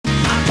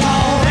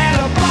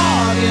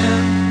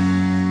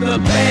the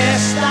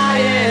best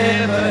I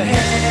ever had.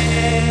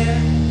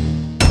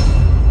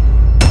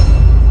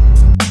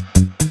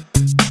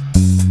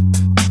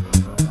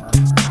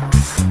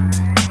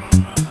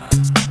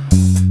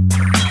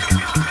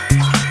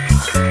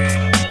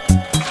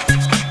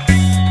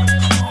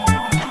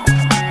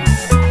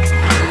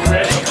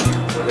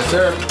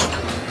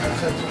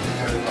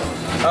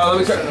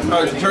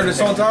 Let me turn this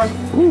on, Tom?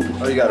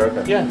 Oh, you got it,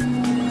 okay. Yeah.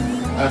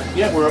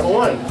 Yeah, we're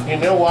on. You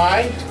know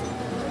why?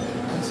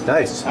 It's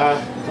nice.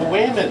 Well,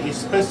 wait a minute. You're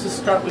supposed to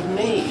start with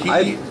me.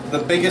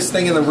 The biggest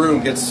thing in the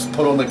room gets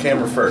put on the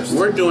camera first.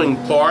 We're doing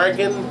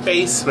bargain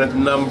basement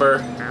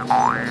number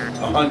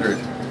 100.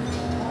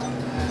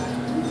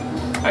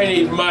 I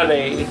need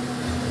money.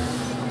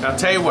 I'll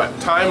tell you what,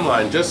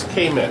 timeline just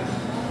came in.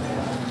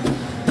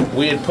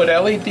 We had put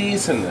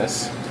LEDs in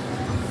this,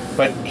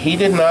 but he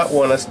did not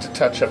want us to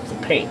touch up the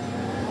paint.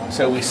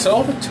 So we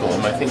sold it to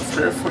him, I think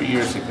 3 or 4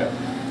 years ago.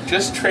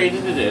 Just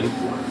traded it in,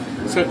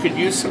 so it could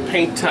use some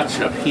paint touch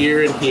up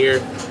here and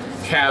here,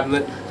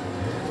 cabinet.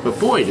 But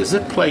boy, does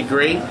it play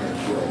great.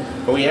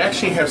 And we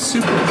actually have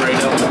super great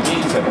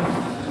LEDs in it.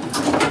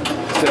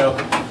 So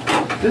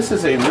this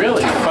is a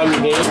really fun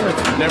game if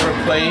you've never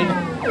played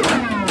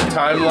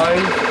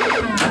Timeline.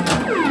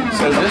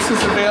 So this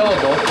is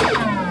available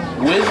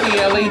with the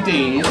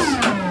LEDs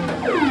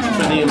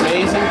for the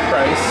amazing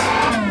price.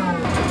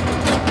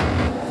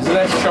 Isn't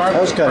that sharp?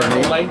 That was kind of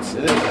neat. Lights?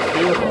 It is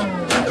beautiful.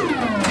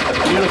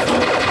 Beautiful.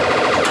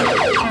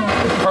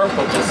 The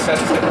purple just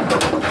sets it.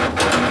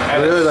 I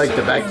really like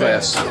the back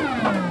glass.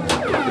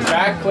 The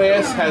back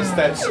glass has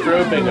that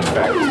strobing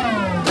effect.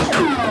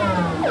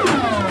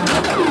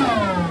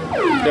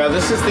 Now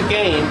this is the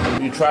game.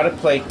 You try to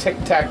play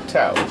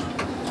tic-tac-toe.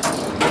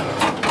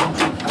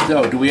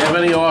 So, do we have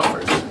any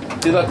offers?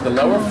 See, look, the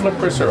lower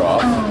flippers are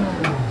off.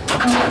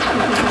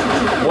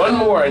 One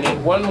more. I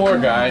need one more,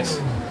 guys.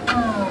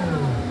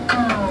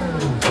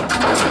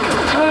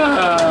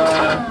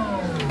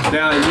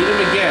 Now I need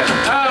him again.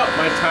 Oh,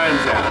 my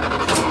time's out.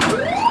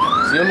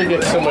 So you only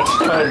get so much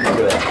time to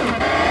do it.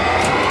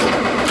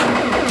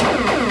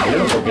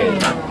 Beautiful game.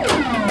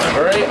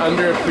 Very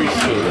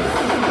underappreciated.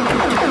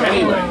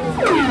 Anyway,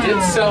 we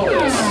did sell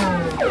this.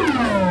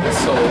 This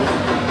sold.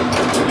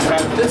 We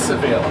have this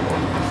available.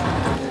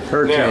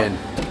 Hurricane. Now,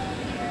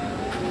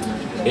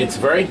 it's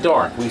very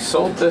dark. We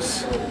sold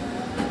this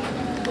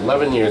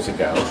 11 years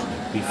ago,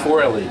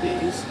 before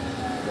LEDs,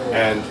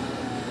 and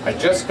I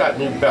just got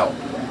new belt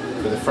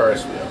for the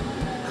Ferris wheel.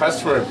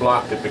 Customer had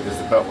blocked it because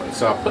the belt went.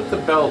 So I'll put the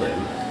belt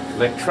in.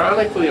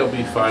 Electronically it'll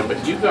be fine,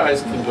 but you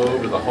guys can go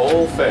over the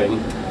whole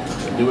thing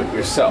and do it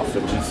yourself.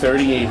 It'll be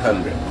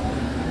 $3,800.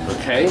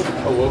 Okay?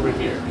 Oh, over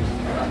here.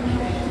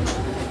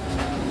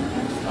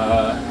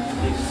 Let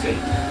me see.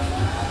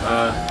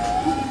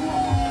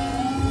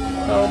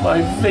 Oh,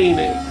 my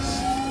Phoenix.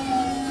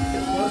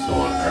 It was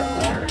on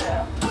earlier.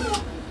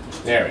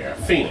 There we are,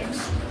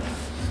 Phoenix.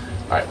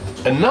 Alright,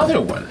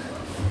 another one.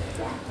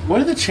 What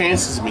are the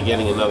chances of me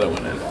getting another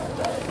one in?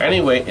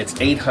 Anyway,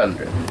 it's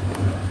 800.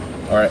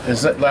 Alright,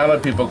 a lot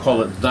of people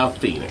call it the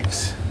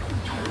Phoenix.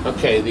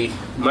 Okay, the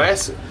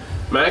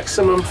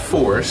maximum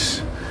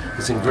force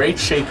is in great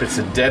shape. It's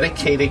a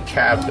dedicated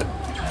cabinet,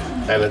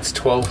 and it's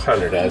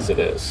 1,200 as it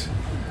is.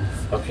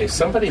 Okay,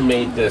 somebody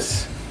made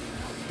this.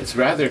 It's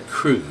rather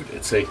crude.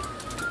 It's a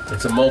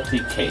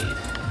MULTICADE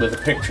with a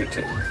picture to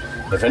it.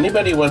 If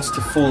anybody wants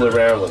to fool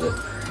around with it,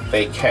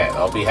 they can.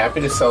 I'll be happy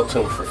to sell to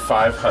them for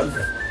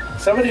 500.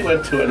 Somebody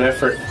went to an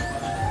effort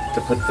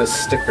to put this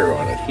sticker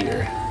on it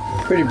here.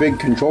 Pretty big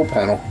control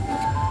panel.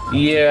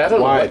 Yeah, I don't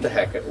know what the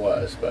heck it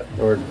was, but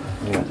or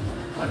you know.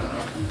 I don't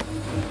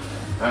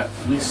know.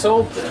 We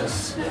sold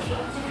this.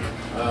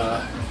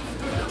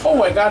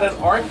 Oh, I got an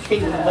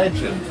Arcade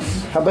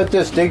Legends. How about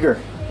this digger?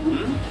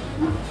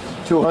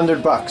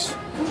 200 bucks.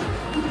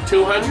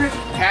 200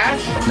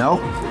 cash? No.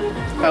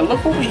 Now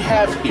look what we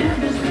have here.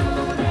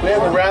 We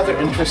have a rather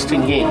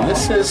interesting game.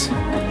 This is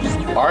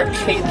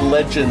Arcade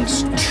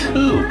Legends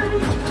 2.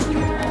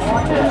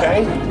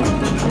 Okay?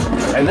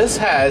 And this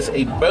has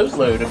a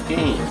boatload of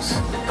games.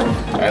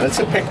 And it's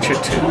a picture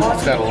too.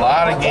 It's got a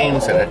lot of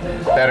games in it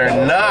that are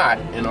not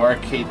in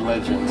Arcade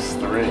Legends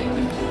 3,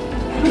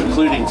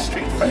 including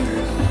Street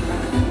Fighter.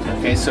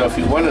 Okay, so if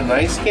you want a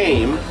nice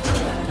game,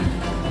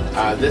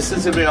 this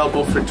is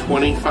available for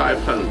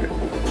 $2,500.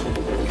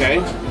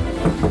 Okay?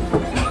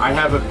 I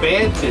have a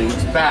Bad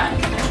Dudes back.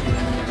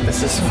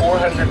 This is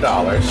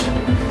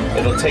 $400.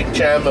 It'll take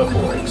Jambo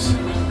boards.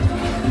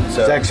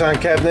 So, Zaxxon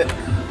cabinet?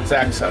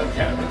 Zaxxon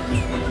cabinet.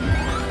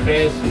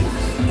 Bad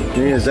Dudes.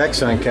 You need a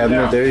Zaxxon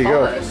cabinet, now, there you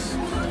TAURUS.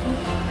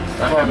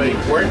 I have a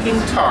working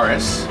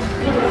TAURUS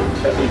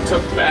that we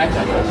took back.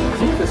 I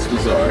think this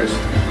was ours.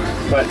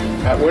 But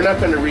we're not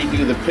going to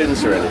redo the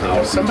pins or anything.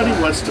 If somebody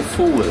wants to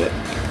fool with it,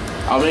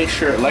 I'll make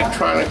sure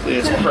electronically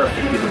it's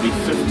perfect. It'll be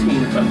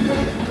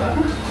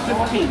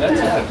 $1,500. 15, that's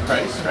a good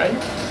price, right?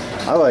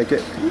 I like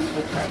it.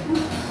 Okay.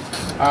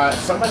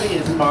 Somebody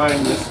is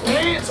buying this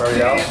one.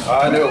 Sorry, Al.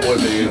 I knew it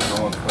would be.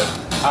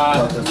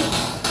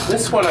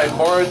 This one I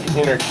borrowed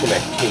the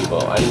interconnect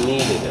cable. I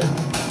needed it.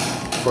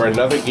 for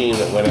another game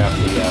that went out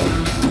the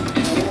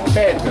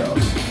Bad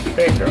Girls.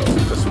 Bad Girls,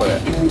 just went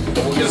out.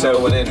 We'll get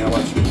another one in. How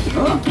much?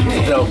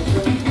 So,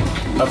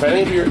 if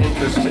any of you are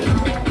interested,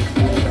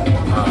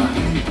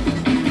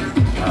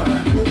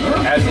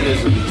 as it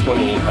is with the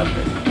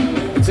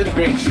 2800, it's in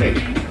great shape.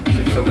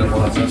 If somebody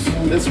wants us,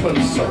 this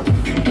one's sold.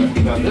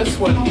 Now this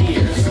one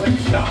here, Slick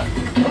Shot,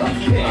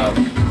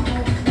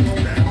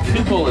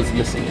 cue ball is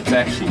missing. It's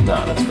actually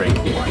not. It's right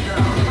here.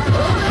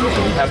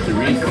 So you have to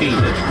refeed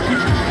it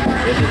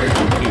into the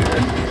computer.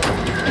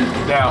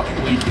 Now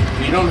we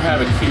don't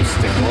have a cue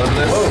stick on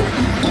this. Whoa.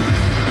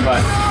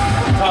 But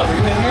Todd, are you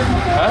in here?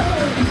 huh?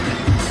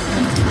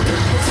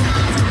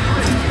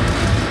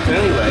 But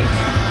anyway,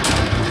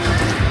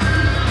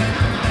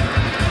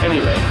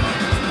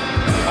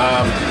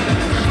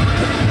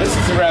 this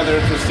is a rather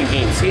interesting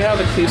game. See how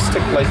the cue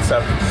stick lights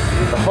up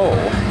the hole?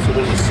 So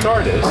when you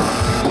start it,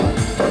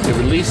 it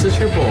releases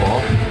your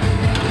ball,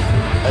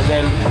 and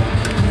then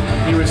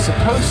you were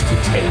supposed to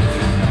take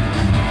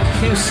the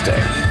cue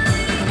stick,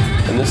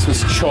 and this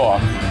was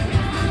chalk,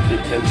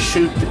 and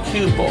shoot the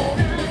cue ball.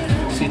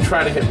 So you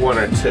try to hit one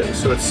or two.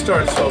 So it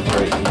starts off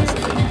very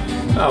easily.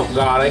 Oh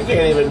God, I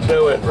can't even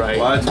do it right.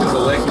 Well, that's because the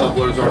leg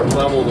levelers aren't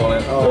leveled on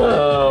it.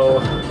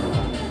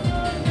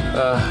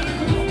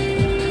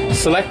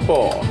 Select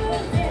ball.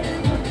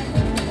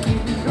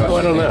 Oh,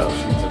 I don't know.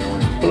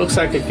 It looks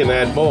like it can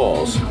add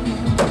balls.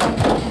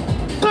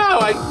 Oh,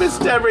 I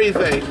missed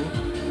everything.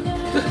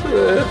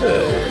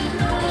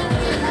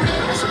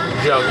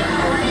 Junk.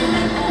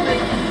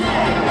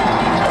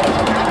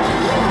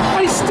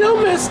 I still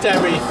missed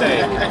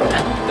everything.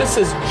 This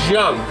is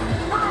junk.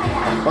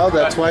 Well,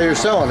 that's why you're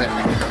selling it.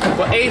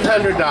 Well,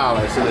 $800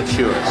 and it's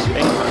yours.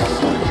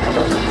 $800.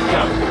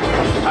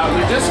 Now,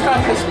 we just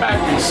got this back.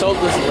 We sold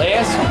this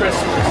last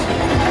Christmas.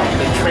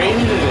 They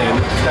traded it in.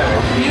 It's got a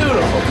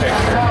beautiful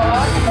picture.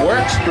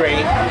 Works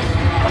great.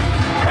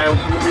 And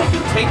we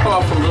can take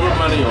off a little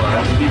money on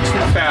it. It'll be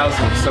 $2,000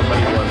 if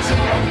somebody wants it.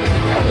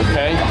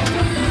 Okay?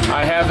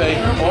 I have a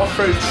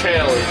off-road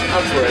challenge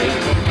upgrade.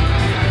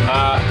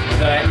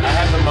 That I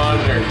have the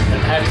monitor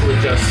and had to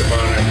adjust the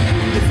monitor.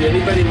 If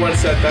anybody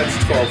wants that, that's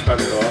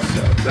 $1,200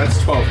 also. That's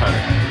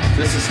 $1,200.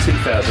 This is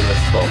 $2,000.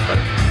 That's $1,200.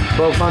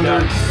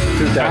 $1,200,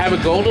 $2,000. I have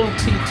a golden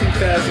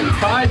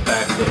T2005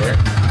 back there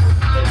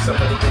that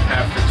somebody can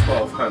have for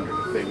 $1,200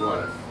 if they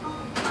want it.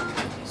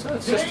 So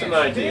it's just an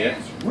idea.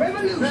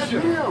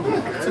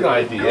 It's an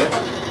idea.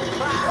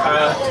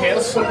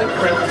 Tales from the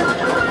Crypt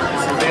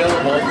is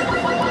available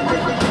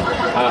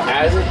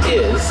as it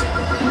is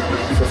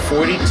for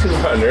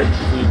 $4,200.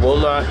 We will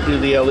not do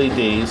the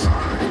LEDs,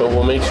 but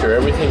we'll make sure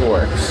everything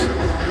works.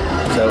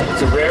 So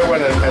it's a rare one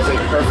that has a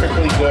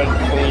perfectly good,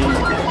 clean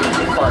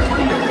part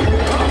key.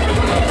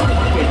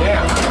 Okay,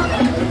 now,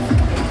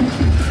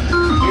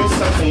 here's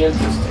something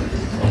interesting.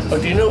 Oh,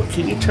 do you know,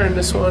 can you turn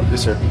this on?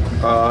 Yes, sir.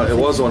 It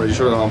was on. Are you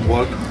sure to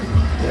unplug?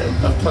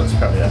 Yeah, unplug's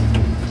probably up.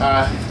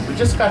 We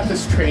just got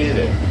this traded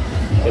in.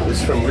 It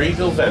was from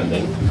Regal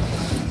Vending.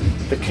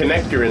 The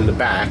connector in the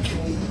back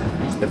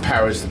that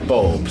powers the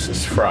bulbs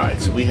is fried,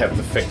 so we have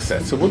to fix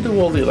that. So we'll do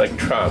all the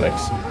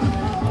electronics,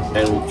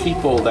 and we'll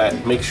keep all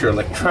that, make sure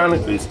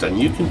electronically it's done.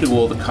 You can do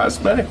all the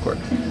cosmetic work,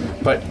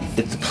 but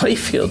the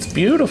playfield's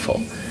beautiful.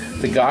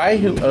 The guy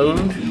who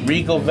owned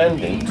Regal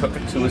Vending took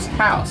it to his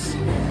house.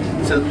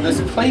 So this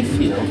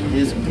playfield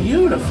is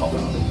beautiful.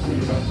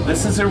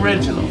 This is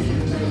original.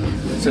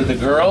 So the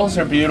girls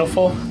are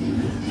beautiful.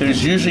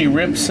 There's usually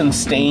rips and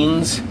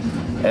stains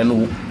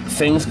and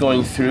things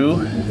going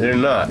through. They're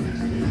not.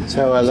 That's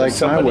how I like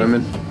my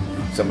women.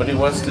 Somebody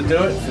wants to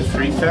do it for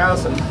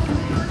 $3,000.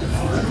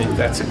 I think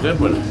that's a good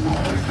one.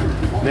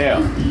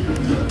 Now,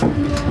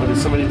 what did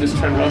somebody just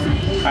turn it off?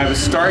 I have a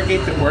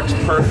Stargate that works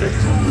perfect.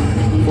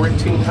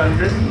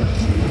 1400.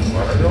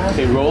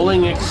 A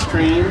Rolling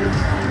Extreme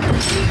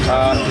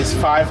is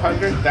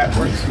 500. That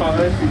works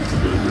fine.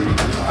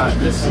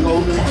 This is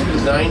Golden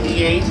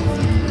 298.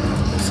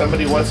 If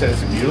somebody wants it,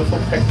 it's a beautiful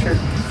picture.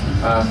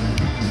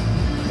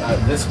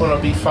 This one will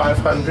be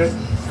 500.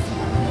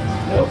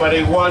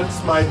 Nobody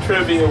wants my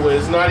Trivia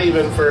Whiz, not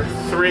even for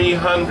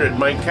 300.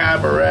 My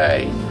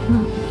Cabaret.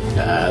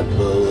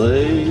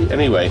 Cabaret.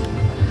 Anyway,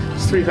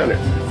 it's 300.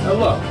 Now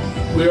look,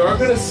 we are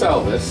going to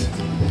sell this.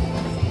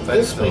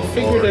 We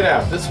figured it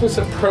out. This was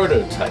a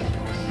prototype.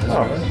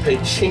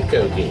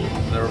 Pachinko game.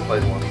 Never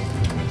played one.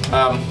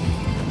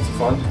 It's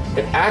fun.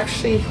 It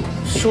actually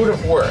sort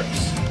of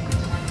works.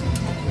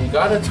 We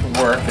got it to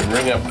work and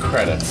ring up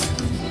credits.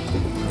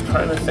 I'm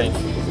trying to think.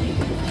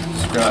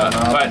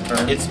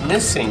 But it's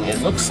missing.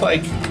 It looks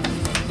like.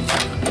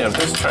 Yeah, I'm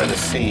just trying to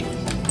see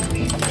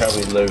how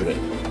we load it.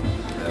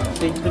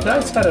 The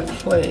guy's had a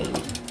plane.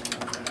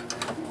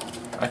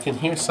 I can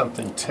hear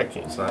something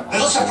ticking.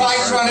 Little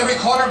surprises around every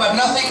corner, but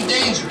nothing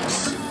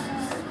dangerous.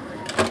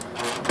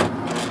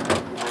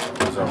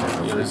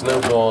 Yeah, there's no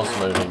balls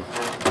moving.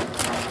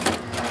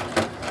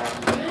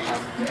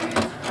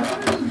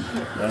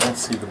 I don't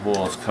see the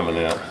balls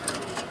coming out.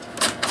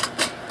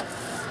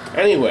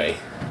 Anyway,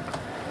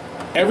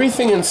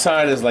 everything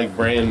inside is like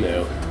brand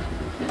new.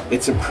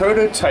 It's a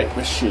prototype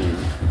machine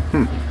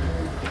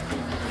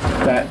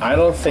that I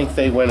don't think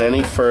they went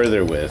any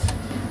further with.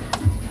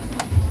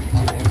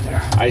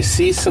 I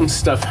see some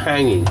stuff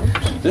hanging.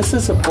 This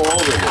is a ball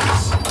release.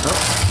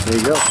 Oh, there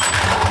you go.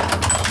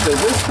 So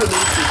this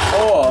releases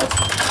balls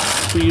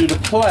for you to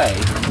play.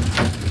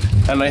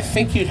 And I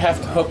think you'd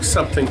have to hook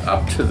something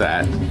up to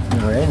that.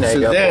 All right, now So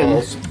you got then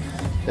balls.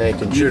 Now you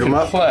can shoot them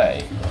up.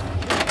 Play.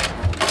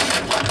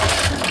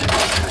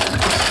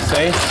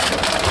 See?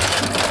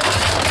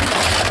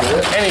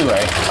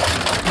 Anyway,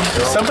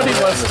 somebody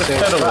wants to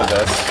fiddle with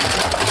this.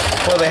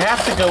 Well, they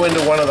have to go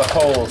into one of the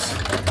holes.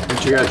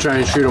 But you gotta try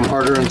and shoot them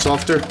harder and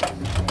softer?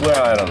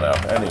 Well, I don't know.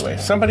 Anyway,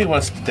 somebody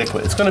wants to dick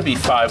with it. It's going to be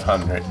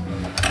 500.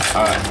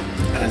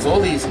 And there's all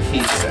these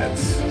key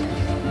sets.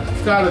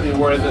 It's got to be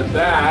worth it.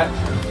 That.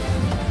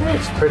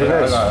 It's pretty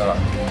nice.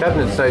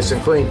 Cabinet's nice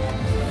and clean.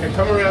 Here,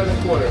 come around the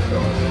corner,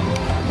 Philip.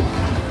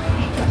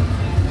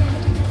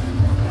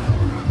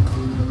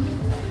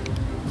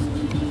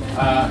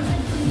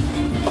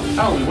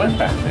 Oh, we went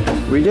back there.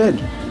 We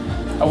did.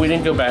 Oh, we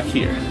didn't go back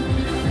here.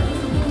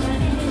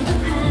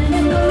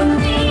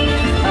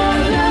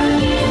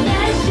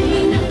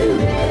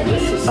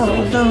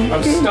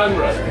 I'm Stun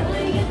Runner.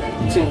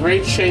 It's in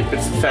great shape.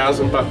 It's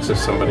 $1,000 if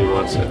somebody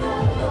wants it.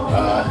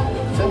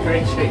 It's in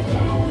great shape.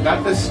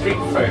 Got this Street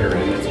Fighter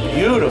in. It's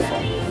beautiful.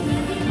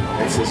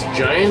 It's this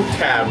giant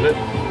cabinet.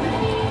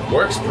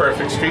 Works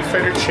perfect. Street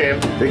Fighter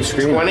Champ. Big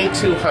screen.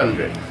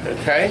 2200.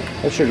 Okay.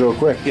 That should go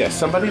quick. Yeah,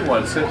 somebody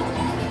wants it.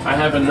 I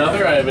have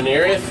another. I have an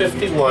Area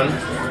 51.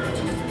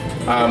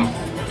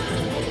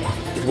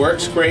 It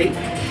works great.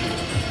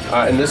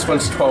 And this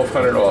one's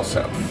 1200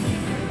 also.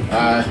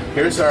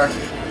 Here's our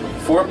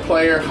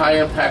 4-player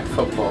high-impact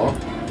football.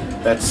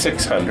 That's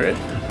 600.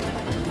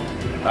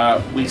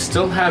 We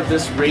still have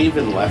this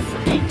Raven left for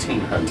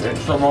 1800.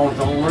 Something wrong with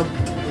the aluminum?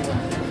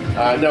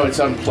 No, it's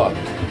unplugged.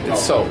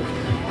 It's sold.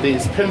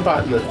 These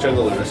Pinbot and the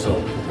Jungle are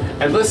sold.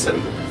 And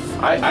listen,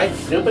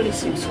 nobody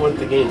seems to want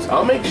the games.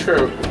 I'll make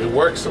sure it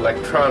works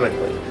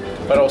electronically,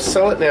 but I'll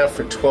sell it now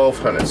for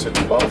 1200. So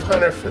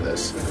 1200 for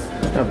this.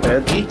 Not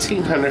bad.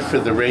 1800 for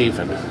the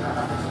Raven.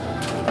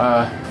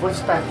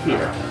 What's back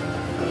here?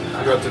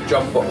 You got the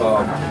jump.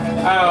 Road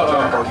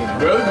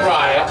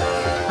Riot.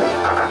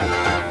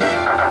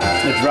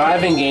 The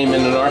driving game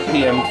in an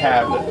RPM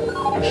cabinet.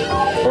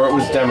 Or it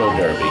was Demo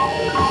Derby. I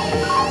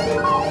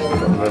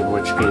don't remember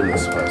which game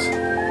this was.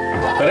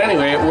 But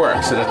anyway, it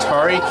works. An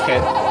Atari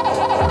kit,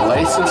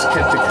 licensed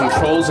kit. The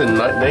controls are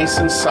nice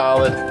and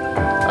solid.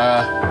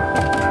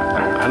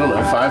 I don't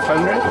know,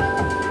 500?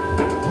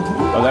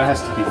 Oh, that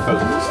has to be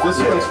focused. This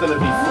one's going to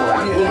be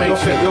 400. We'll make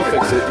sure you'll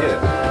fix it, yeah.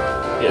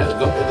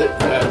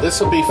 Yeah, this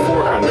will be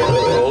 400,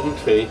 the Golden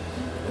Tee.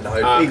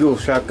 Eagle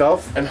Shot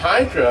Golf. And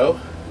Hydro,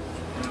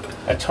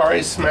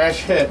 Atari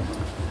Smash Hit,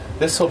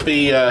 this will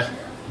be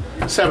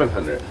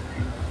 700.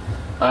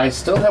 I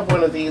still have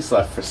one of these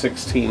left for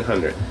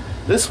 1600.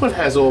 This one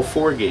has all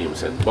 4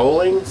 games in: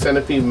 Bowling,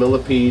 Centipede,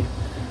 Millipede,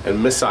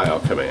 and Missile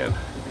Command.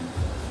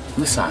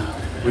 Missile.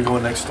 We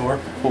going next door?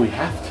 Well, we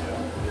have to.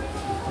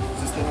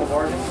 Is this thing a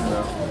bargain?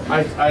 No.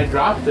 I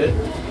dropped it.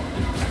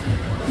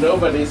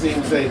 Nobody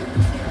seems they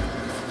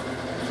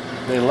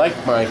like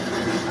my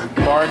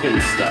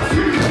bargain stuff.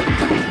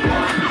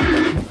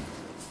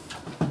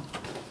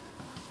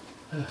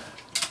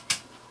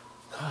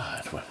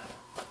 God, what?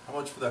 How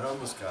much for the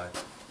homeless guy?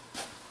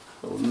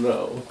 Oh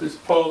no, is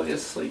Paulie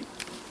asleep?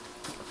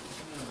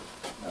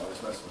 No,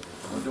 it's messing with you.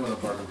 We're doing a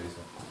bargain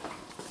basement.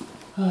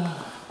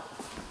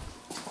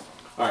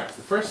 Alright,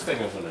 the first thing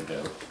I'm gonna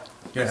do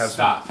You're is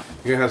stop.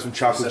 You're gonna have some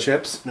chocolate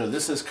chips? No,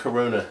 this is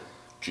Corona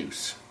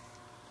juice.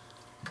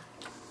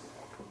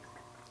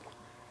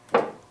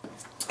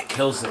 It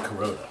kills the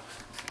Corona.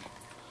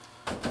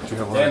 Do you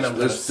have Then I'm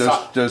those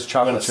gonna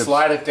chocolate chips?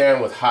 slide it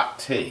down with hot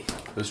tea.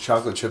 Those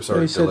chocolate chips are They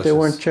delicious. said they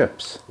weren't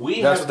chips.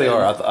 That's what they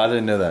are. I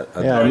didn't know that.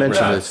 Yeah, I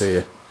mentioned it Right. to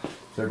you.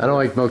 I don't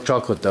like milk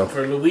chocolate though.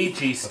 For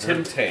Luigi's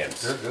Tim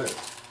Tams. They're good.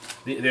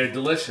 They're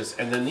delicious.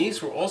 And then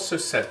these were also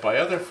sent by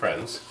other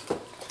friends.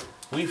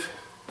 We're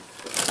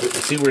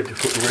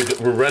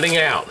running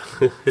out.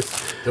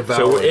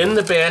 So we're in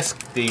the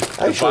basket. The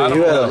Actually, bottom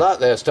you had a one. lot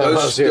last time I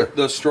was here.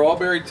 The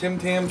strawberry Tim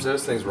Tams,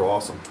 those things were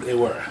awesome. They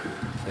were.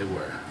 They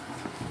were.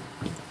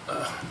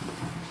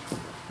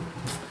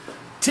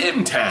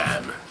 Tim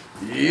Tam.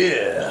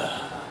 Yeah.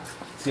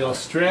 See,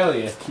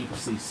 Australia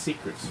keeps these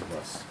secrets from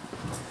us.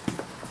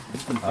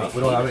 We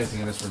don't have anything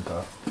in this room,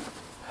 though.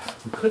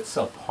 We could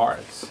sell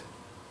parts.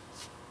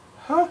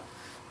 Huh?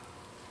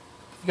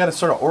 You got to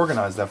sort of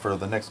organize that for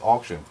the next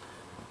auction.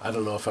 I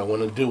don't know if I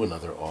want to do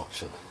another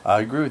auction.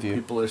 I agree with you.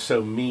 People are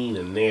so mean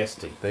and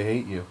nasty. They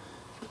hate you.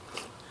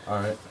 All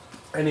right.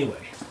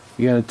 Anyway.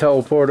 You gonna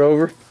teleport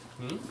over?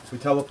 We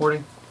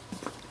teleporting?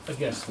 I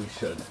guess we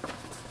should.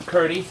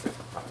 Curdy,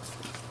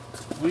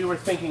 we were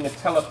thinking of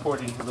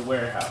teleporting to the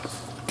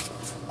warehouse.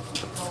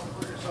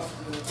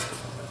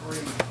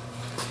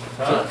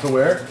 Huh? To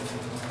where?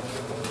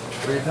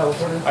 Where you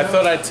teleporting? I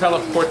thought I'd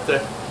teleport the...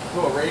 To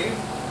a rave?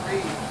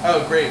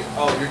 Oh, great.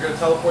 Oh, you're going to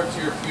teleport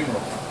to your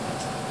funeral.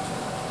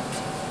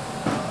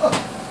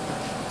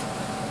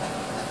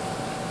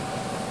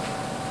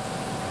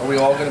 Are we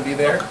all gonna be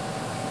there?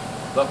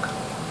 Look,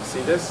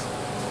 see this?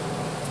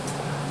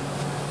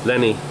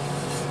 Lenny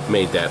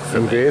made that for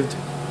me. Engraved?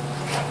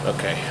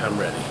 Okay, I'm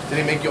ready. Did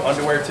he make you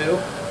underwear too?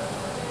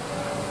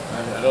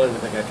 I don't even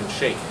think I can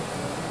shake.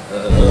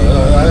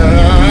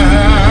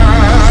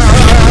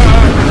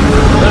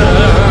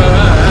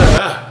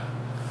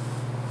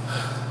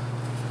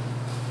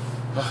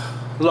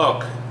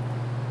 Look,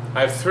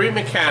 I have 3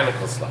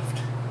 mechanicals left.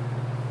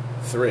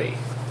 3.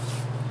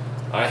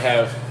 I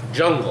have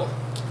Jungle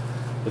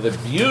with a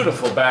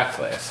beautiful back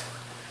glass.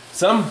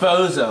 Some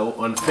bozo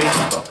on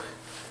Facebook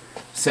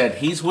said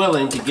he's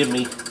willing to give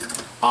me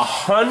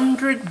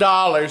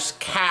 $100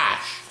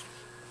 cash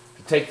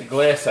to take the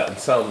glass out and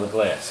sell him the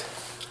glass.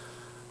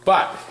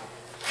 But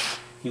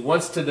he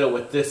wants to know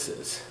what this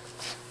is.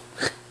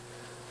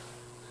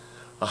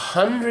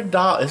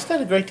 $100. Isn't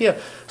that a great deal?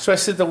 So I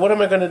said, then what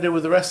am I going to do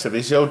with the rest of it?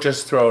 He said, oh,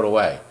 just throw it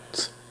away.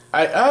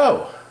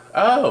 Oh.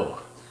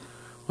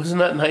 Wasn't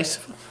that nice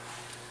of him?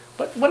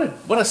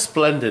 What a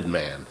splendid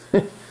man.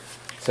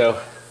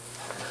 So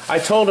I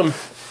told him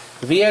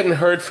if he hadn't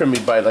heard from me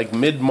by like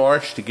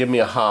mid-March to give me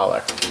a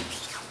holler.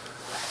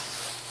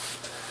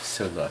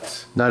 So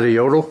nuts. Not a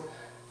yodel?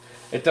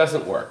 It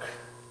doesn't work.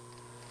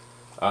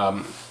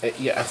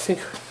 Yeah, I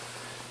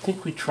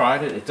think we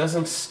tried it. It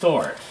doesn't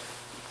start.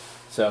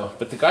 So,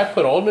 but the guy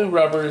put all new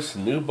rubbers,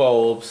 new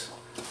bulbs.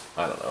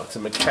 I don't know. It's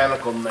a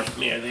mechanical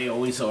nightmare. They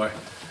always are.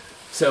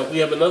 So we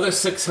have another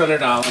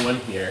 $600 one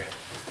here.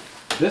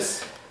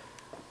 This,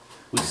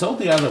 we sold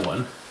the other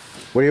one.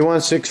 What do you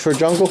want, 6 for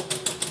Jungle?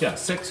 Yeah,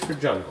 6 for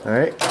Jungle. All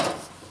right.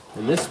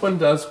 And this one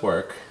does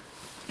work.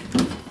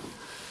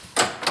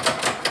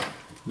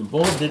 The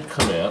bulb did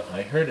come out.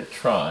 I heard it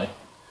try.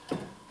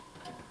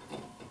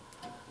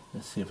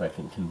 Let's see if I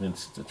can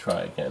convince it to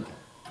try again.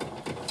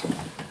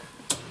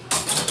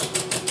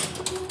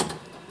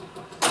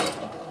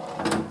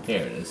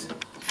 There it is.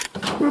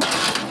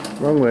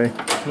 Wrong way.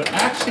 So it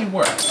actually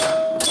works.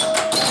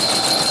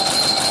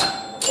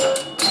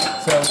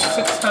 So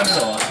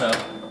 $600 also.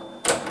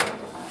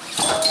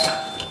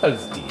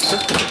 That's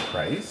decent for the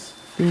price.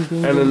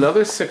 And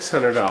another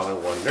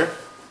 $600 wonder,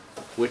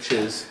 which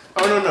is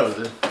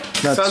the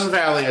Sun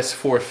Valley is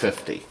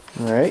 $450.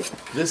 All right.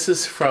 This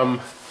is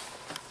from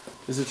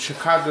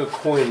Chicago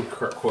Coin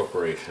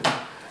Corporation.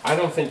 I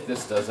don't think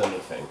this does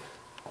anything.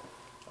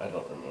 I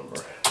don't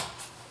remember.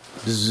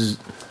 Zzz.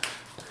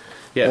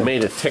 Yeah, it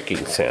made a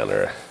ticking sound.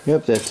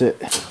 Yep, that's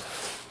it.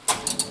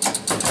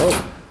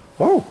 Oh.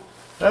 Whoa.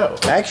 Oh.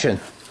 Action.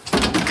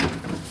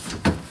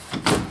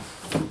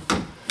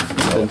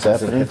 What's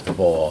happening? Hit the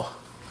ball.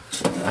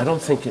 I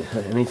don't think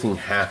anything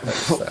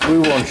happens. We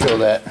won't show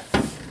that.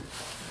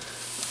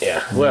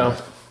 Yeah, well.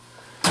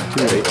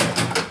 Too late.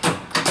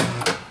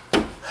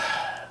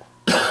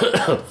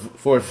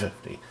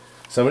 $450.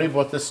 Somebody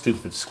bought the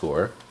stupid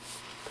score.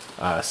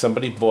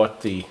 Somebody bought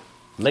the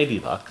Lady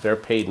Luck. They're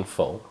paid in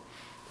full.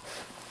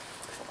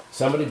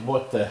 Somebody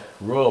bought the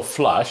Royal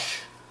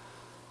Flush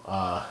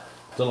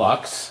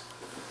Deluxe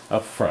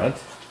up front.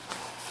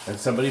 And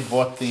somebody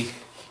bought the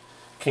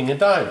King of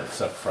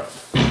Diamonds up front.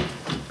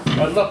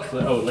 Oh, look.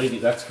 Oh, Lady,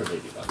 that's for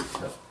Lady Luck.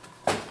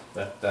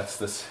 No, that's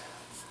this.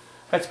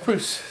 That's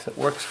Bruce. That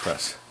works for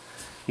us.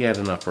 He had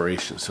an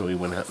operation, so he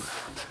went out and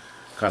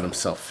got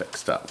himself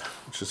fixed up,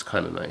 which is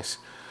kind of nice.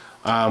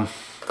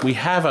 We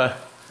have a.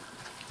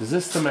 Is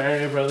this the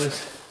Mario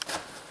Brothers?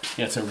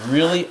 Yeah, it's a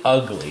really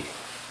ugly,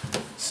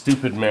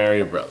 stupid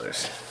Mario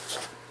Brothers.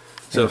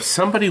 So if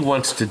somebody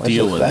wants to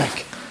deal with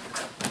it.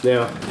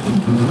 Now,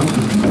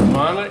 the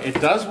monitor, it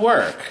does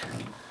work,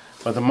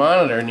 but the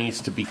monitor needs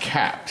to be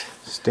capped.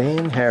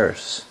 Stan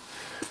Harris.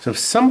 So if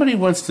somebody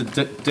wants to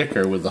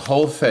dicker with the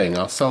whole thing,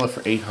 I'll sell it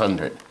for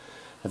 $800.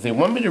 If they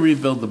want me to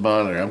rebuild the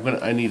monitor,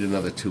 I need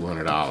another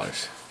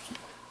 $200.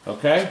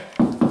 Okay?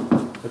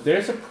 But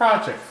there's a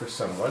project for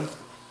someone.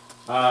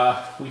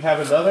 We have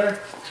another.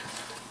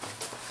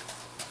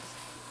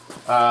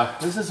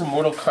 This is a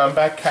Mortal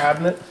Kombat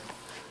cabinet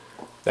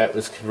that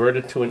was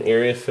converted to an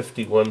Area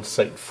 51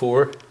 Site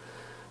 4.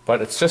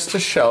 But it's just a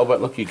shell,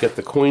 but look, you get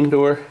the coin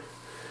door.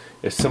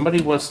 If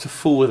somebody wants to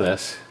fool with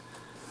this,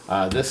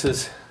 this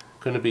is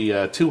going to be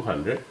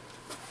 $200.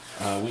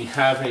 We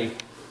have a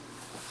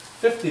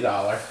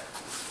 $50.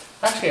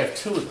 Actually, I have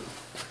 2 of them.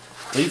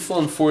 Lethal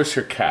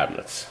Enforcer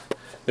cabinets.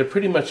 They're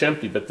pretty much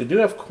empty, but they do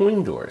have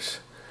coin doors.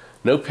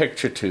 No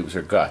picture tubes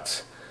or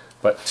guts,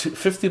 but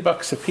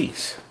 $50 a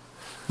piece.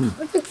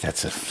 I think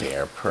that's a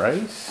fair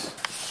price.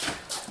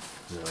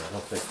 No, I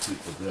don't think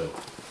people do.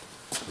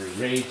 They're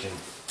raging.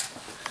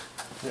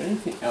 Is there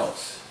anything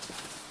else?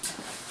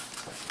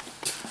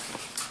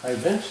 I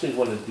eventually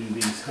want to do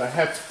these. I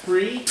have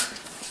 3.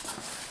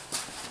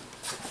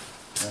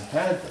 I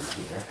had them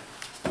here.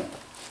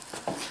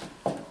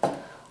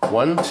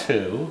 1,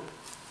 2.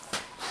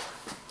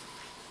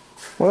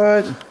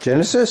 What?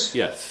 Genesis?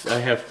 Yes, I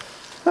have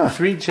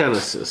 3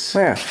 Genesis.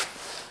 Where?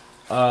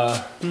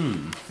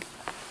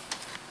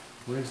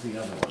 Where's the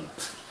other one?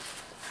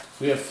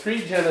 We have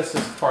 3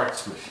 Genesis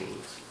parts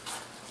machines.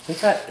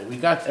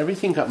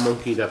 Everything got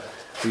monkeyed up.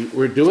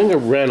 we're doing a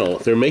rental.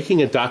 They're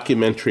making a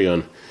documentary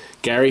on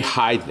Gary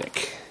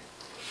Heidnick.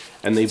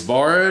 And they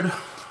borrowed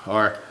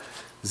our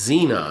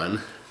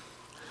Xenon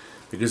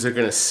because they're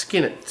going to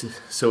skin it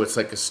so it's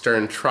like a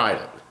Stern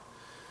Trident,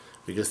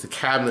 because the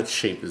cabinet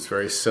shape is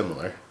very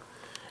similar.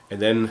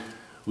 And then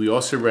we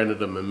also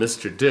rented him a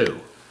Mr.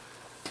 Do.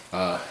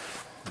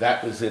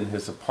 That was in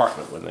his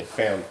apartment when they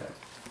found him,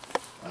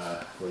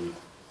 when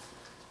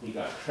he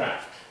got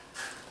trapped.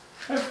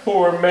 That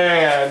poor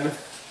man.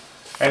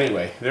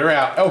 Anyway, they're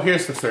out. Oh,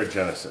 here's the third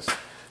Genesis.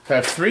 I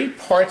have 3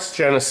 parts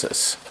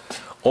Genesis.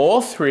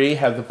 All 3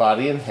 have the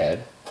body and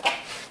head.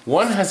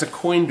 One has a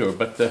coin door,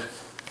 but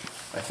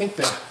I think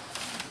the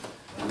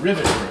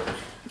rivet broke.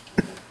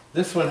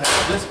 This one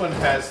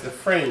has the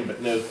frame,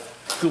 but no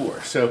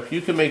door. So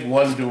you can make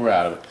one door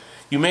out of it.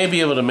 You may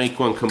be able to make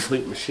one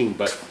complete machine,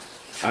 but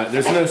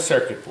there's no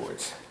circuit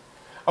boards.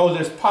 Oh,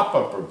 there's pop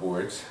bumper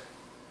boards,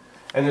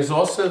 and there's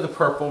also the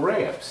purple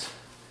ramps.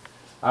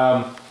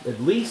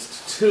 At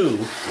least 2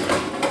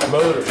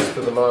 motors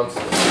for the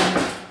monster.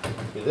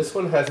 Yeah, this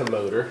one has a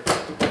motor.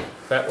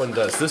 That one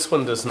does. This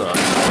one does not.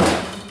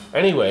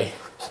 Anyway,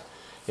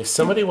 if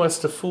somebody wants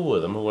to fool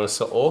with them, I want to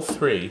sell all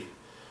 3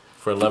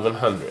 for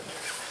 $1,100.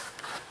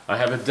 I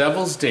have a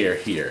Devil's Dare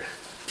here.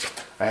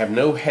 I have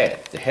no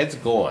head. The head's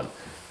gone.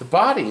 The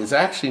body is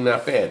actually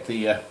not bad.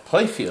 The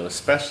playfield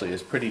especially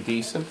is pretty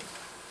decent.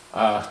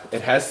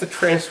 It has the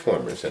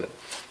Transformers in it.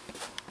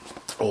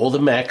 All the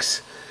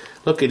mechs.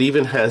 Look, it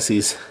even has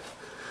these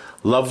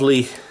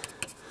lovely...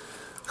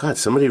 God,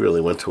 somebody really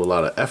went to a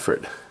lot of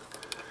effort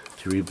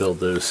to rebuild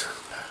those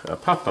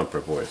pop bumper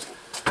boards.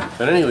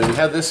 But anyway, we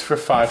have this for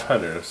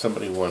 $500 if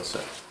somebody wants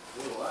it.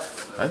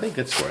 I think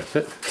it's worth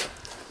it.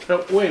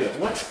 No, wait a minute.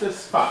 What's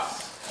this fuss?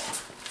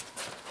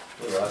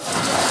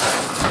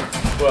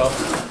 Well,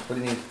 What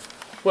do you need?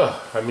 well,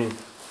 I mean,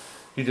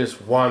 you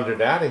just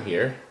wandered out of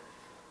here.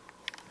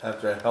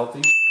 After a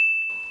healthy?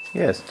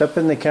 Yeah, step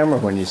in the camera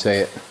when you say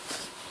it.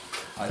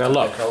 Now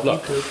look.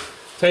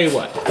 Tell you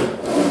what,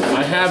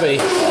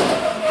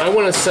 I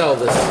want to sell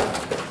this.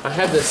 I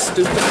have this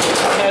stupid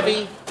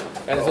heavy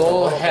as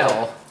all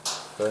hell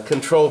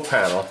control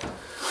panel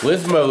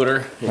with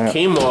motor. It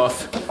came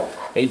off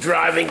a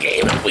driving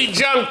game and we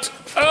junked.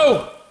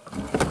 Oh!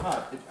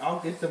 I'll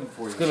get them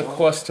for you. It's going to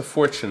cost a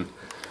fortune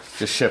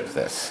to ship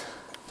this.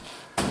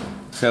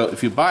 So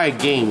if you buy a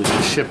game, we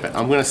can ship it.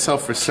 I'm going to sell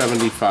for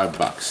 $75.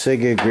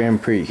 Sega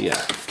Grand Prix.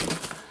 Yeah.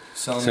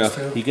 Selling So this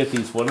too? you get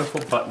these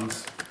wonderful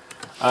buttons.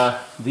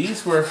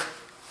 These were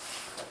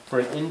for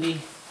an indie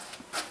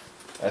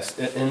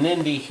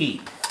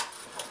heat.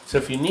 So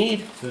if you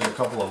need, There's a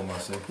couple of them I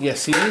see. yeah,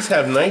 see these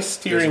have nice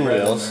steering There's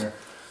red on wheels there.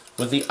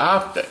 with the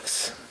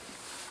optics.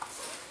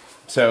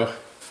 So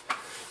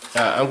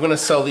I'm going to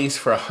sell these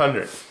for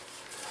 $100.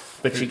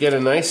 But you get a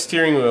nice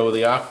steering wheel with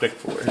the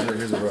optic board.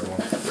 Here's a red one.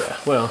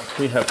 Well,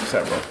 we have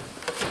several.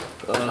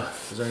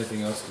 Is there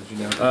anything else that you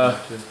know?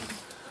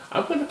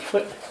 I'm going to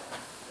put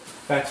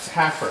that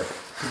Tapper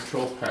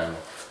control panel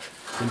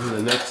into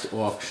the next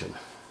auction.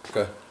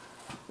 Okay.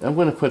 I'm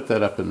going to put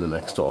that up in the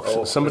next auction.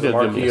 Oh, Somebody there's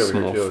will give me a marquee over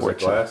small here, too. Is it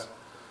fortune. glass?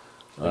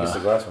 I think it's the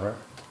glass one, right?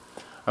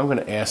 I'm going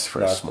to ask for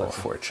a Glass small one.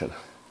 fortune.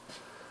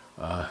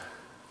 Oh,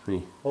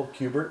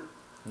 Cubert.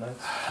 Nice.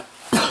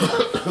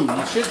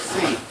 You should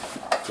see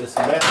this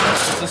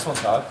method. This one's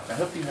hot. I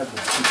hope you have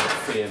the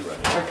super fan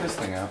running. Check this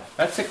thing out.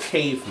 That's a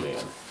caveman.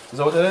 Is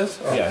that what that is?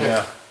 Oh,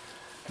 Yeah.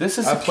 This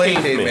is I a played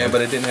caveman. Caveman,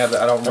 but it didn't have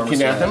that. I don't remember Okay,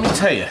 now seeing let me that.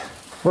 tell you.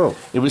 Whoa.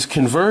 It was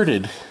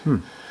converted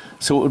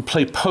so it would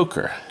play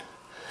poker.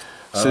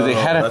 So they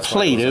had a that's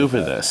why it plate was like over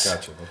that. this.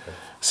 Gotcha. Okay.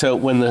 So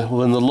when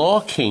the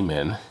law came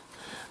in,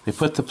 they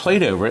put the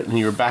plate over it, and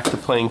you were back to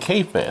playing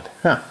caveman.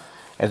 Huh.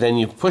 And then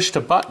you pushed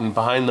a button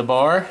behind the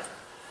bar,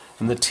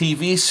 and the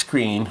TV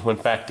screen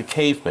went back to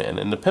caveman,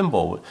 and the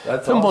pinball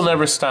That's pinball awesome.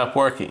 never stopped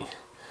working.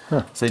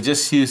 So they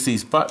just used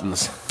these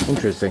buttons,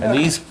 Interesting. and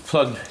these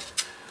plugged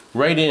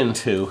right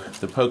into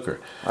the poker.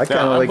 I kind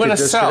Now, of like gonna it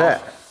just sell. for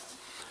that.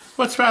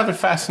 Well, it's rather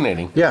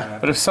fascinating. Yeah.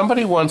 But if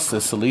somebody wants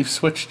this, a leaf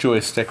switch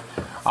joystick,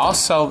 I'll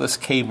sell this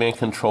caveman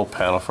control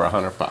panel for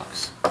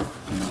 $100.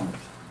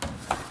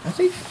 I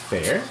think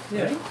fair.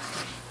 Yeah.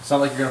 It's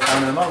not like you're gonna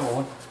find another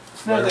one.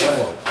 No, Right they away.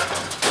 won't.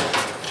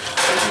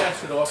 Maybe I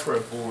should offer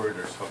a board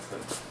or something.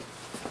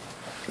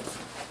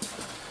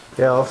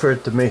 Yeah, offer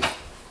it to me.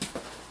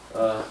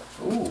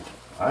 Ooh,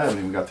 I haven't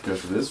even got to go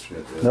through this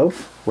shit yet. Nope,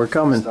 we're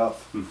coming.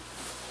 Stuff.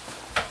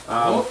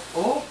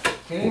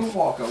 Can't even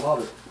walk. I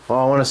love it. Well,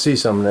 I want to see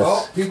some of this.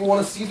 Oh, people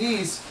want to see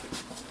these.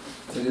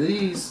 Look at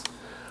these.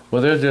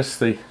 Well, they're just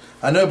the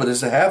I know, but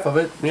it's a half of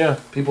it. yeah.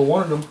 People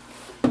wanted them.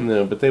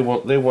 No, but they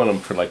want them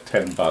for like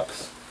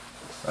 $10.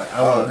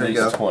 I want there you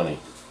these go. 20.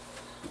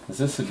 Is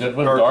this a good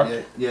one?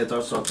 Dark. Yeah,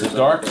 Dark Stalker. The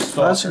Dark Oh, that's a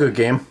Stalker. good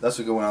game. That's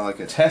a good one. I like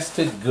it.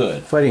 Tested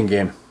good. Fighting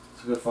game.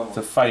 It's a good fun It's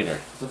a one. fighter.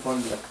 It's a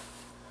fun game.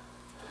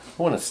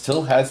 Oh, and it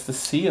still has the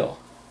seal.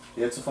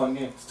 Yeah, it's a fun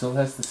game. Still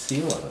has the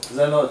seal on it. Is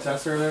that another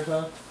tester there,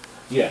 Todd?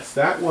 Yes,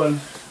 that one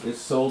is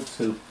sold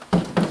to.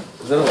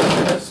 Is that a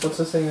What's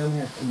this thing down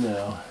here?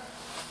 No,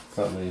 it's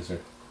not laser.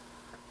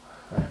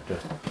 I have to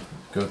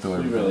Go through We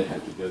everything. really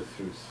had to go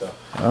through stuff.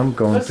 I'm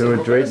going Listen, through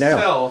we're it right gonna now.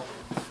 sell,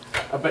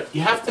 but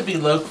you have to be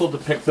local to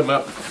pick them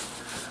up.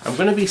 I'm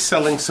going to be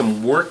selling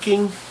some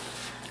working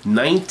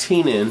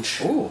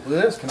 19-inch Ooh, look at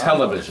this.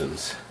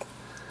 televisions.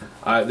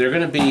 They're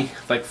going to be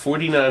like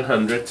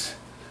 4900s,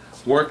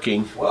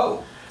 working.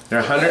 Whoa. They're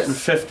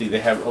 150. They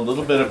have a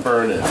little bit of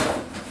burn in.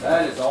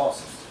 That is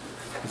awesome.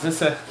 Is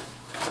this a...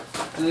 Look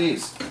at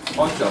these.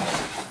 Bunch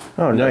of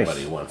them. Oh, nice.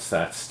 Nobody wants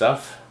that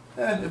stuff.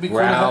 Yeah, it'd be cool.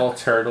 to Growl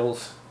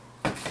turtles.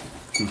 have-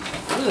 Look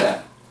at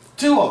that.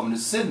 2 of them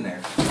just sitting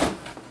there.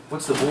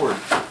 What's the board?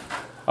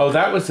 Oh,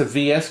 that was a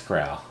VS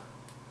Growl.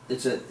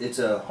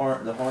 The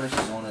harness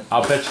is on it.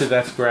 I'll bet you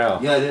that's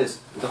Growl. Yeah, it is.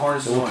 The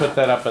harness is We'll on put it.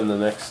 that up in the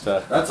next...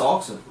 That's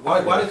awesome. Why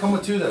did it come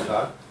with 2 though,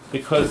 Todd?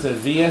 because the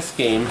VS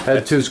game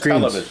Had 2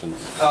 screens.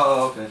 televisions.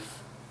 Oh, okay.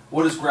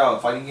 What is Growl? A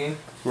fighting game?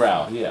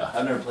 Growl, yeah.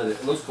 I've never played it.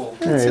 It looks cool.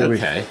 It's Hey, we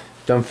okay.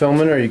 done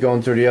filming, or are you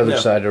going through the other No.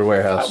 side of the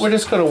warehouse? We're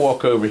just going to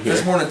walk over here.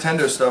 There's more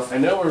Nintendo stuff. I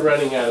know we're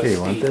running out of Hey,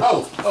 you want steam. this?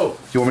 Oh, Do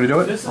you want me to do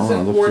it? this is I want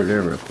to look through there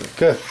important. real quick.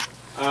 Good.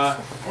 I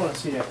want to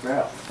see that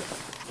Growl.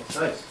 It's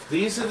nice.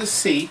 These are the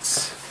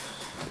seats.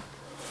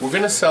 We're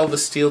going to sell the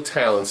steel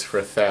talons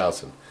for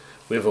 $1,000.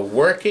 We have a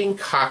working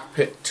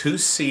cockpit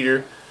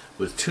 2-seater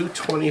with 2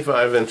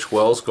 25-inch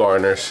Wells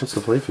Garners What's the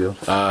playfield?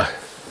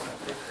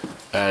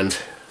 and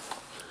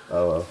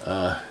Oh,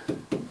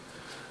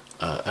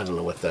 I don't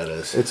know what that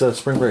is. it's a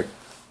spring break.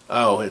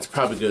 Oh, it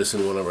probably goes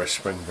in one of our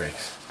spring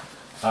breaks.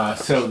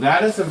 So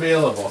that is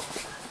available.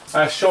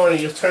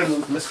 Shawnee, you've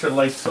turned Mr.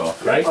 Lights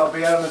off, right? I'll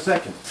be out in a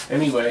second.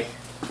 Anyway.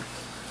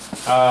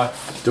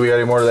 Do we got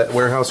any more of that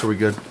warehouse? Or are we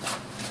good?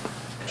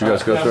 Did you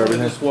guys go now through we'll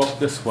everything? just walk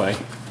this way.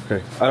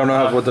 Okay. I don't know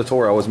how, what the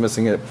tour. I was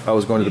missing it. I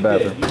was going to the You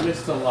bathroom. did. You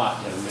missed a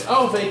lot, young man.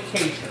 Oh,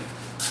 vacation.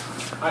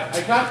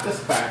 I got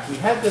this back. We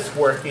had this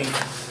working.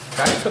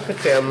 Guy took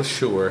it down the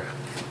shore.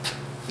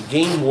 The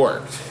game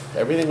worked.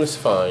 Everything was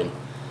fine.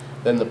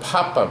 Then the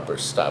pop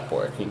bumpers stopped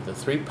working. The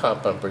 3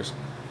 pop bumpers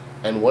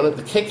and one at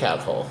the kick-out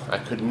hole. I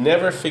could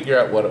never figure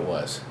out what it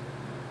was.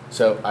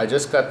 So I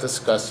just got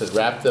disgusted,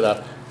 wrapped it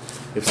up.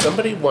 If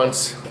somebody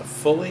wants a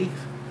fully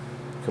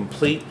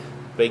complete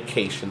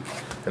vacation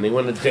and they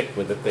want to dick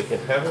with it, they can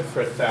have it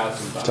for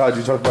 $1,000. Todd,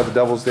 you talked about the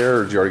Devil's Dare,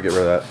 or did you already get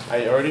rid of that?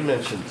 I already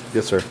mentioned.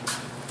 Yes, sir.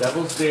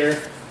 Devil's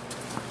Dare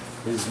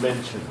is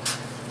mentioned.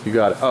 You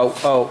got it.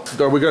 Oh,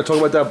 are we going to talk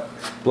about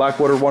that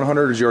Blackwater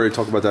 100, or did you already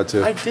talk about that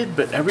too? I did,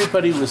 but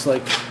everybody was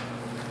like,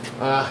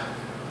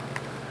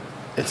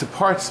 it's a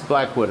parts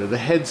Blackwater. The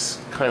head's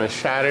kind of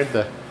shattered.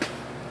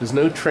 There's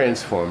no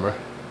transformer.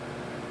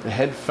 The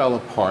head fell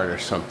apart or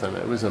something.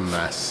 It was a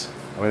mess.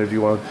 I mean, if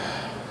you want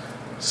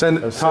to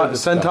send was so Todd,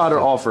 send Todd an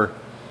disgusting. offer.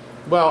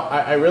 Well,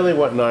 I really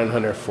want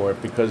 $900 for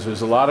it because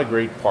there's a lot of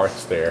great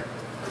parts there.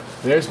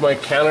 There's my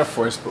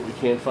counterforce, but we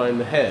can't find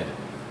the head.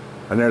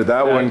 And there,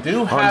 that Now, I one.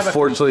 do have a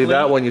Unfortunately, that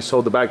complete- one you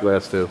sold the back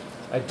glass to.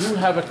 I do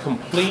have a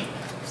complete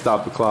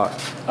Stop the clock.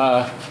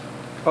 Oh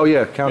yeah, We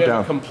have a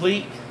countdown.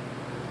 complete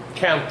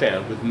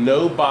countdown with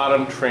no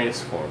bottom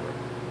transformer.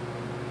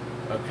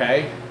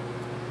 Okay?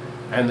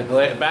 And the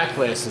back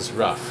glass is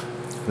rough.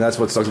 And that's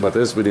what sucks about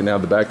this. We didn't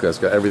have the back glass.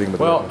 Got everything but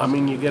the Well, back I glass.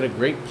 mean, you get a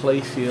great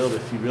play field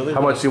if you really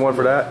How want much do you want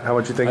for that? How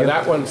much you thinking?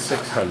 That one's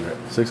 $600.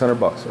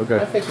 $600. I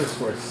Okay. think it's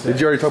worth $600. Did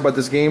you already talk about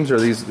these games, or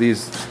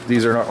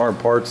these aren't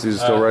parts? These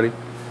are still ready?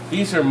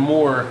 These are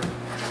more...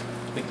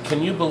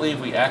 Can you believe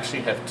we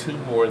actually have 2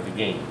 more of the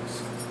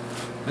games?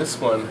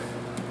 This one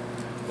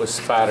was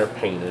spatter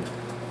painted.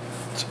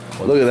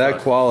 Look at that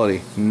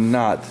quality.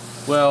 Not.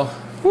 Well,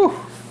 Whew.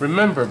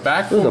 remember,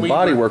 back Look when at the we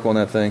body were, work on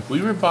that thing.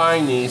 we were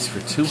buying these for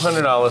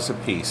 $200 a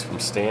piece from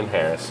Stan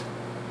Harris.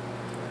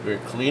 We were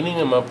cleaning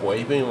them up,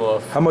 waving them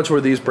off, How much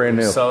were these brand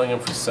new? selling them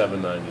for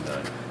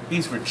 $7.99.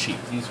 These were cheap.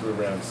 These were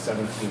around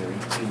 $17 or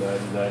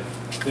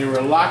 $18.99. They were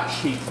a lot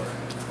cheaper.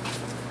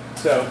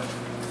 So,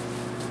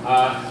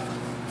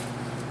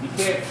 you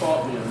can't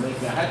fault me on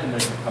making. I had to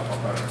make a couple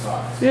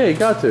 $100. Yeah, you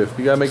got to.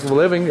 You got to make a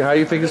living. How do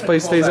you think this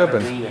place stays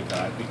open? Arena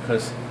guy,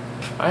 because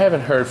I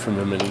haven't heard from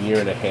him in a year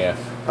and a half.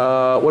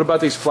 What about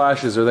these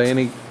flashes? Are they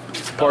any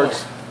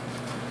parts?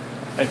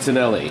 It's an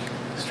LE,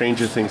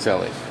 Stranger Things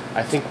LE.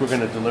 I think we're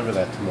going to deliver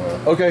that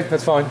tomorrow. Okay,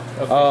 that's fine.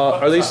 Okay.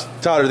 Are these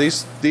Todd? Are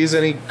these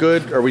any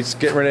good? Are we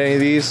getting rid of any of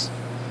these?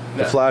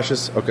 The No.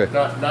 flashes? Okay,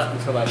 Not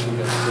until I can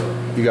go through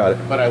it. you got it.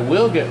 But I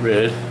will get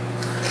rid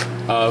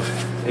of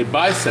a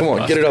bicep. Come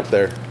on, get it up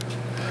there.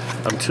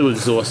 I'm too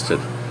exhausted.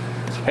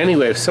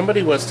 Anyway, if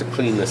somebody wants to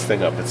clean this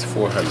thing up, it's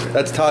 $400.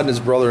 That's Todd and his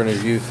brother in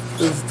his youth.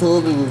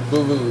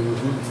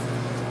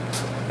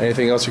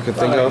 Anything else you can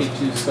think I of?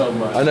 hate you so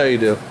much. I know you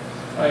do.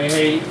 I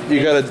hate.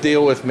 You got to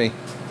deal with me.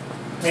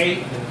 hate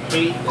and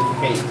hate and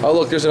hate. Oh,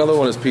 look, there's another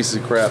one of those pieces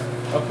of crap.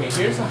 Okay,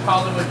 here's a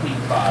Hollywood Heat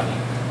body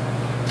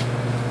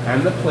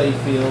and the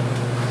playfield.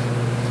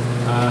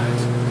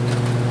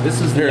 This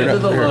is the Here, end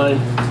of the here. line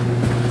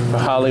for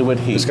Hollywood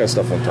Heat. It's got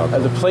stuff on top.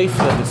 The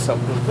playfield is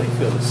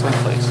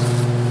someplace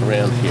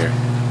around here.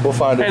 We'll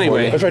find it.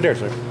 Anyway. for you. It's right there,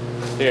 sir.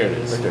 There it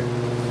is. Right there.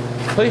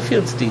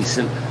 Playfield's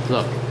decent.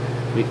 Look,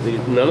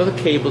 none of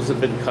the cables have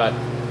been cut.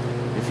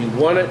 If you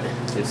want it,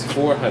 it's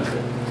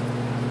 $400.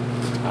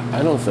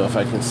 I don't know if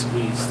I can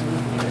squeeze through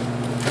here.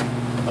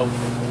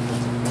 Okay.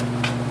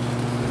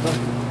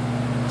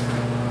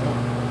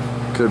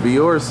 Could be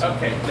yours.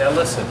 Okay, now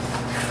listen.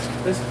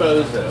 This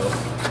bozo,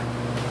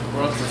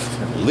 we're on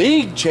this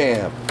League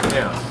champ.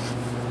 now.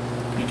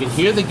 You can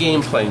hear the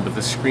game playing, but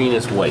the screen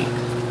is white.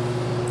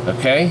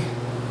 Okay?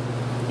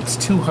 It's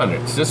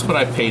 $200. It's just what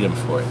I paid him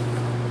for it.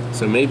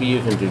 So maybe you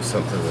can do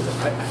something with it.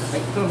 I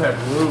don't have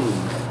room.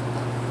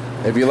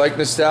 If you like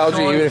nostalgia,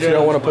 Sean even if you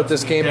don't want to Jones put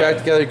this wants me game dead. back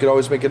together, you could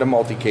always make it a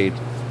multicade.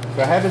 If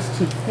I have his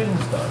 2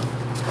 pins done,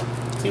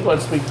 he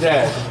wants me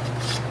dead.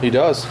 He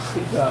does.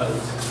 He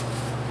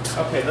does.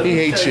 Okay, let He me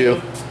hates show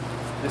you.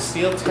 The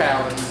steel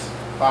talons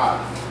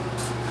bottom.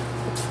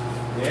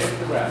 There's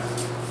the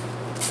rest.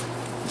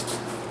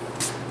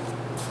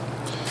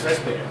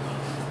 Right there.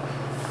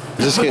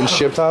 Is this getting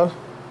shipped out?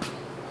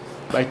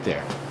 Right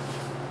there.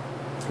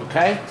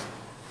 Okay?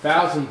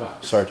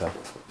 $1,000. Sorry, Tom.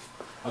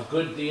 A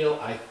good deal,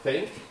 I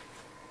think.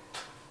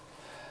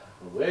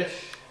 I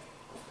wish.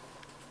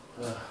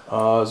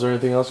 Is there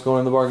anything else going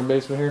in the bargain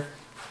basement here?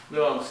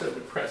 No, I'm so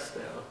depressed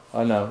now.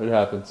 I know, it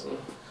happens.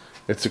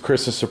 It's a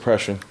Christmas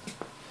suppression.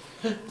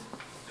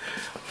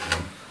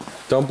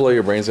 Don't blow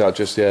your brains out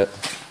just yet.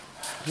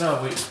 No,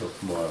 wait until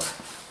tomorrow.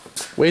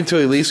 Wait until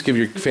you at least give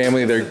your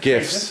family their This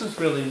gifts. is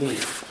really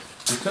neat.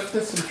 We took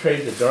this and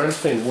traded. The darn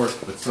thing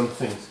worked, but some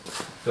things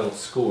don't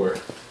score.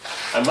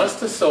 I must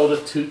have sold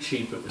it too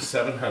cheap. It was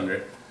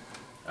 $700.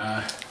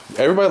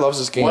 Everybody loves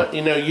this game. What,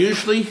 you know,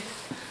 usually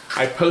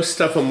I post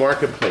stuff on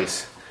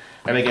Marketplace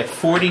and I get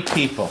 40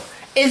 people.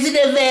 Is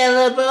it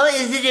available?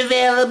 Is it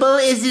available?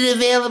 Is it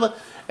available?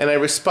 And I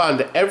respond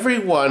to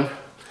everyone,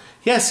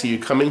 yes, are you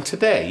coming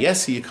today?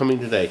 Yes, are you coming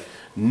today?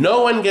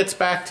 No one gets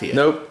back to you.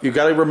 Nope, you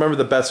got to remember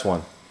the best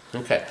one.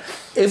 Okay.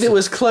 If it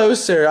was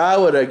closer, I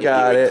would have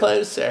got You were it.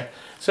 closer.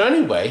 So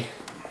anyway,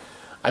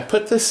 I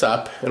put this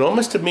up, and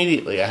almost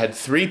immediately I had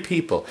 3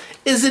 people.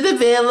 Is it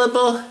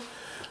available?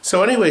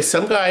 So anyway,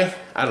 some guy,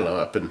 I don't know,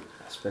 up in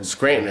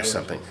Scranton or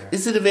something.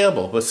 Is it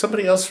available? But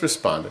somebody else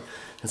responded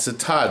and said,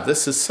 Todd,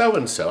 this is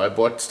so-and-so. I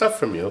bought stuff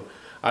from you.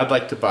 I'd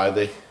like to buy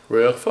the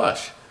Royal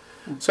Flush.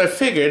 So I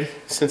figured,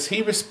 since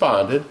he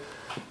responded,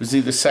 it was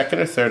either second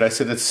or third, I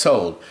said, it's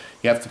sold.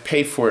 You have to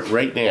pay for it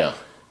right now.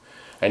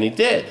 And he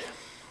did.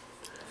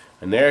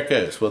 And there it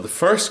goes. Well, the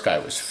first guy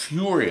was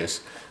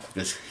furious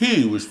because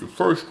he was the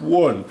first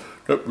one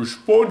that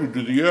responded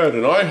to the ad,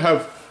 and I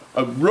have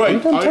a right. You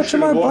don't I touch should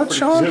my have butt, offered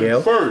Sean. it to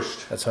him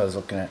first. That's what I was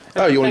looking at.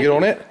 Oh, you want to get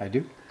on it? I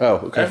do. Oh,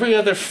 okay. Every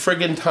other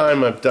friggin'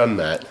 time I've done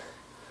that,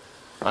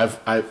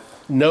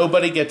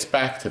 nobody gets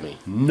back to me.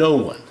 No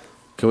one.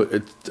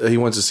 He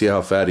wants to see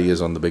how fat he is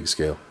on the big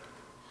scale.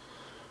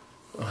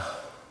 Not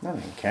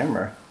on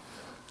camera.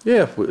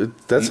 Yeah,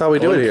 that's how we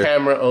do On it here.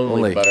 camera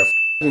only. Butter.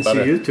 I can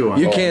see you two on.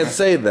 You can't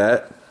say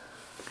that.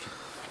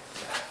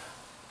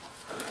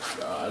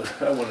 God,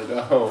 I want to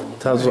go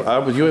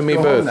home. You and me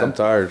go both. home then. I'm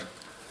tired.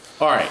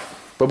 All right.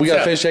 But we got to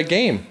So- finish that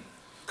game.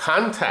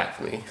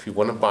 Contact me if you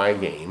want to buy a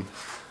game,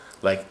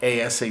 like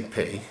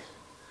ASAP.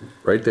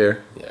 Right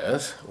there.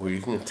 Yes, or you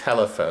can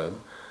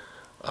telephone.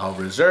 I'll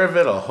reserve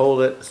it, I'll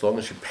hold it, as long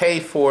as you pay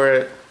for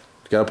it.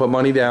 You got to put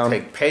money down.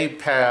 Take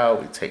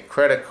PayPal, we take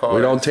credit cards.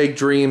 We don't take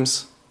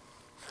dreams.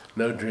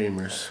 No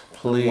dreamers,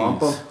 please.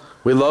 Want 'em?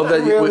 We love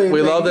that. really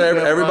We love that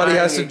thinking of everybody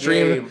has to buying a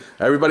dream. game.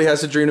 Everybody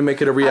has to dream to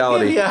make it a I'll give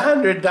reality. you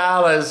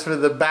 $100 for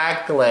the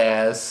back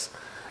glass,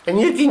 and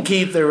you can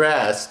keep the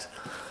rest.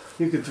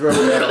 You could throw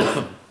it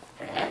out.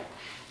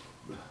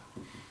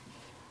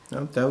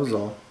 No, that was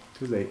all.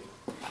 Too late.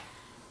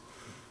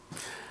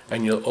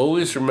 And you'll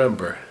always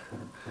remember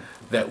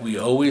that we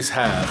always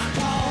have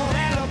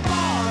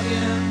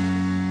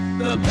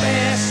The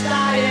best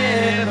I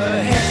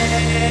ever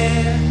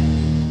had.